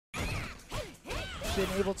been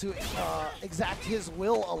able to exact his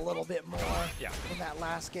will a little bit more in that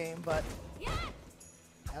last game, but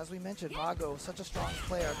as we mentioned, Mago, such a strong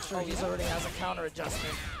player. I'm sure he's already has a counter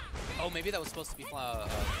adjustment. Oh, maybe that was supposed to be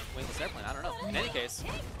wingless airplane. I don't know. In any case.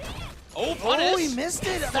 Oh, punish! Oh, he missed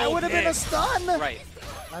it. That would have been a stun. Right.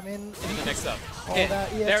 I mean, The mix up.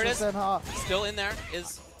 there it is. Still in there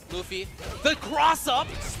is Luffy. The cross up.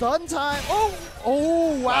 Stun time.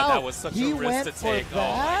 Oh, wow. That was such a risk to take. For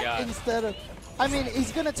that oh my God. instead of. I mean,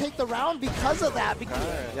 he's gonna take the round because of that. Because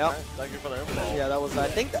Yep. Thank you for the info. Yeah, that was. I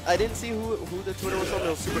think I didn't see who the Twitter was on. It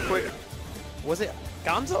was super quick. Was it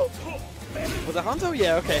Gonzo? Was it Hanzo?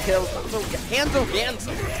 Yeah. Okay. It was Hanzo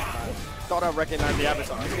Ganzo. Thought I recognized the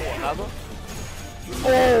avatar. Hanzo?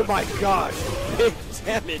 Oh my gosh! Big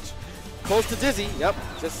damage. Close to dizzy. Yep.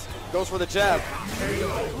 Just goes for the jab.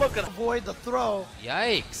 Look at avoid the throw.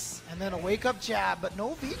 Yikes. And then a wake-up jab, but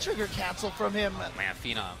no V-trigger cancel from him. Man,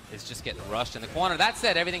 Phenom is just getting rushed in the corner. That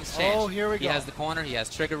said, everything's changed. Oh, here we go. He has the corner. He has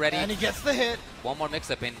trigger ready. And he gets the hit. One more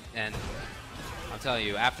mix-up in, and I'm telling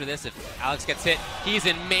you, after this, if Alex gets hit, he's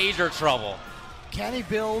in major trouble. Can he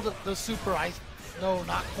build the super ice? No,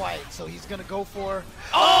 not quite. So he's going to go for...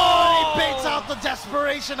 Oh! He baits out the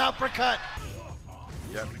desperation uppercut.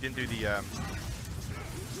 Yeah, we didn't do the...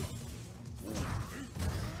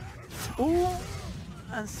 Ooh.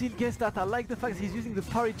 And still gets that. I like the fact he's using the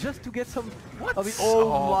parry just to get some of it.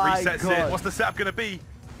 Oh my God. It. What's the setup going to be?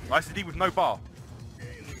 ICD with no bar.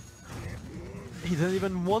 He doesn't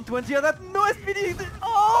even want to enter that. No SPD.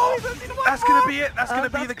 Oh, he doesn't want That's going to be it. That's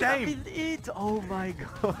going to be the gonna game. Be it. Oh my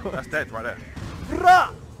God. That's dead right there.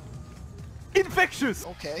 Rah! Infectious.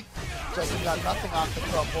 Okay. Justin got nothing off the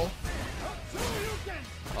crumble.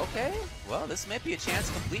 Okay. Well, this may be a chance,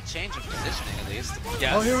 complete change of positioning at least.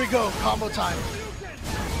 Yes. Oh, here we go. Combo time.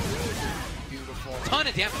 Beautiful. Ton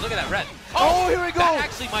of damage. Look at that red. Oh, here we go. That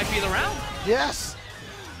actually might be the round. Yes.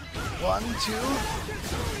 1, 2.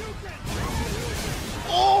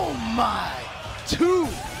 Oh my. 2.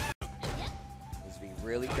 Needs to be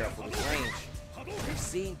really careful with range. We've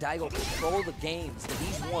seen Daigo control the games that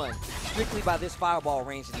he's won strictly by this fireball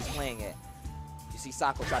range that he's playing at. You see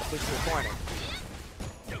Sako try to push to the corner.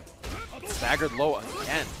 Staggered low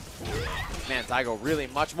again. Man, Daigo really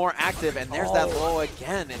much more active, and there's that low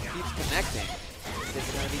again, and keeps connecting. This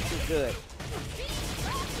is going to be too good.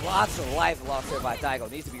 Lots of life lost there by Daigo.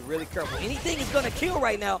 Needs to be really careful. Anything is going to kill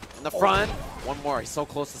right now. In the front, one more. He's so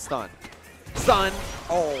close to stun. Stun.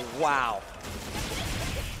 Oh, wow.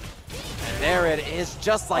 And there it is,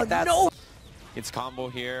 just like that. No. It's combo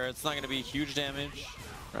here. It's not going to be huge damage,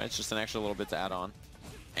 right? It's just an extra little bit to add on.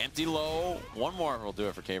 Empty low. One more will do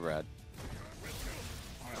it for K-Brad.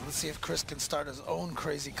 Let's see if Chris can start his own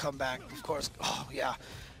crazy comeback. Of course. Oh, yeah.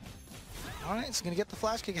 All right, he's going to get the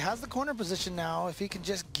flash kick. He has the corner position now. If he can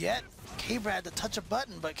just get K-Brad to touch a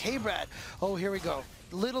button. But K-Brad, oh, here we go.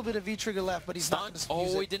 A little bit of V-trigger left, but he's not going to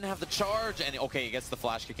use it. He didn't have the charge. And okay, he gets the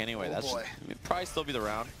flash kick anyway. Oh, That's boy. It'd probably still be the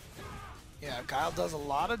round. Yeah, Kyle does a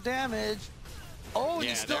lot of damage. Oh, yeah,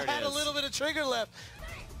 he still had a little bit of trigger left.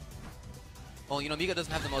 Well, you know, Mika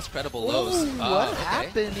doesn't have the most credible Ooh, lows. what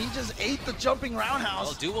happened? He just ate the jumping roundhouse.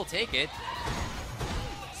 Well, Du will take it.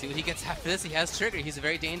 See what he gets after this. He has trigger. He's a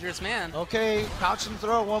very dangerous man. Okay, crouch and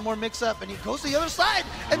throw. One more mix up, and he goes to the other side.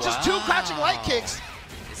 And just 2 crouching light kicks.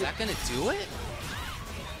 Is that going to do it?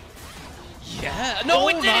 Yeah. No,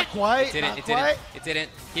 it didn't. Not quite. It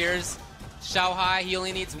didn't. Here's Xiao Hai. He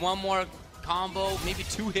only needs one more combo, maybe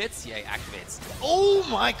 2 hits. Yeah, he activates. Oh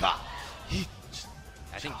my God.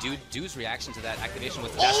 I think Dude's reaction to that activation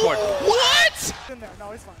was the dashboard. What? In there.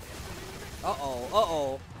 No, it's fine. Uh-oh,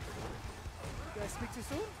 uh-oh. Did I speak too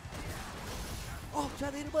soon? Oh,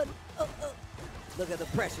 try to hit a button. Look at the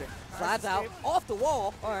pressure. Slides out, off the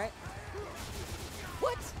wall. All right.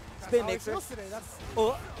 What? Spin mixer. Today. That's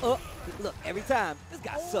Look, every time, this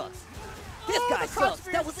guy sucks. This guy the crunch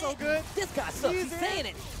sucks. That was so it. good. This guy sucks. He's Easy. saying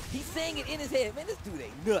it. He's saying it in his head. Man, this dude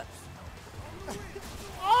ain't nuts.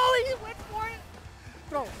 Oh, he went for it.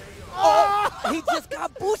 Throw. Oh, he just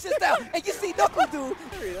got boosted down. And you see Knuckle dude.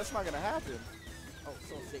 That's not going to happen. Oh,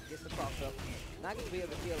 so sick. Gets the cross up. Not going to be able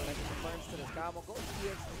to feel it. It confirms to this combo. Goes to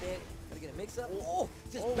the extra dead. Going to get a mix up. Oh,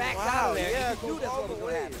 just backs out of there. Yeah, He knew that's what was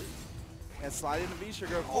going to happen. And slide into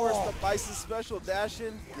V-Trigger, of course, the Bison special dash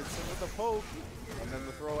in, gets him with the poke, and then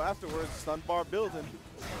the throw afterwards, stun bar building.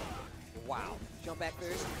 Wow. Jump back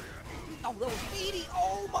first. Oh, that was speedy.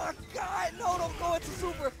 Oh my God. No, don't go into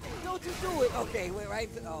super. Don't you do it. Okay, wait, right.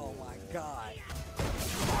 Oh my God.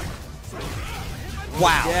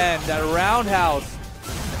 Wow. Again, that roundhouse.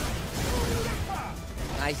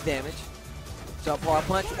 Nice damage. Jump hard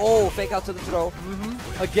punch. Oh, fake out to the throw.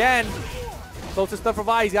 Again, closest stuff for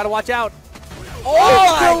Vi. He's got to watch out.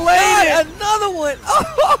 Oh, delayed my God, it. another one.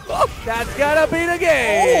 That's gotta be the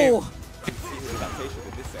game. Oh. Adaptation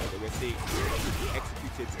in this set that we're seeing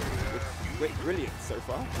executed with great brilliance so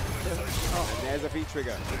far. And there's a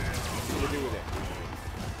V-trigger. What to do with it?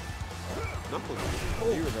 Knuckles.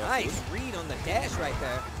 Oh, nice read on the dash right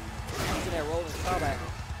there. Using that rolling callback.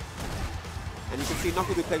 And you can see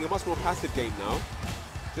Knuckles is playing a much more passive game now.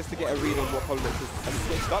 Just to get a read on what Problem X has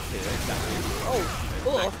switched up here. Exactly.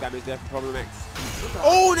 Oh, Max damage there for Problem X.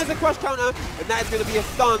 Oh, there's a crush counter, and that is going to be a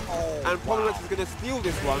stun. And Problem X is going to steal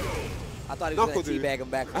this one. I thought he was going to teabag him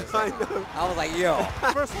back for a second. I was like, yo.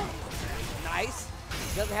 First one. Nice.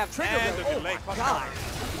 Doesn't have trigger, And but the oh delay my comes God.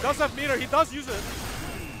 He does have meter, he does use it.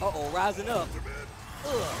 Uh-oh, rising up.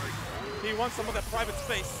 Ugh. He wants some of that private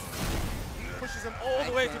space. Pushes him all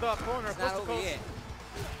the way to the corner, It's coast not to over coast. yet.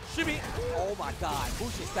 Shimmy. Oh my God,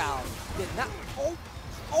 Busha style did not. Oh,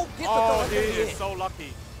 get the Oh, he throw. is so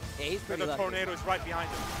lucky. Yeah, he's And pretty the lucky. tornado is right behind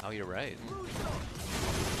him. Oh, you're right.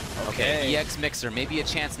 Okay, EX Mixer, maybe a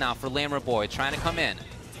chance now for Lammer Boy, trying to come in.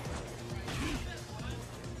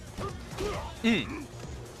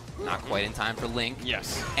 Not quite in time for Link.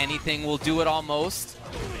 Yes. Anything will do it almost.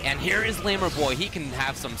 And here is Lammer Boy. He can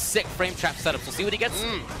have some sick frame trap setups. We'll see what he gets.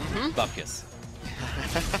 Bupkis.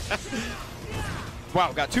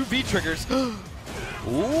 Wow, got 2 V triggers. Ooh.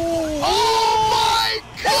 Oh my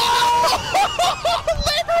God!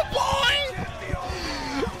 Labor Boy!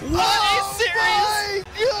 What is serious? Oh my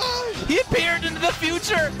gosh! He appeared into the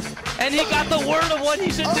future, and he got the word of what he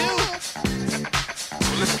should do.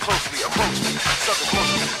 Listen closely, approach me, sucker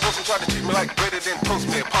close me. Person tried to treat me like greater than toast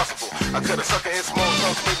me, impossible. I cut a sucker in small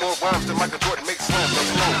chunks, make more rhymes than Michael Jordan makes slams. I'm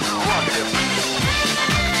slow, rock it.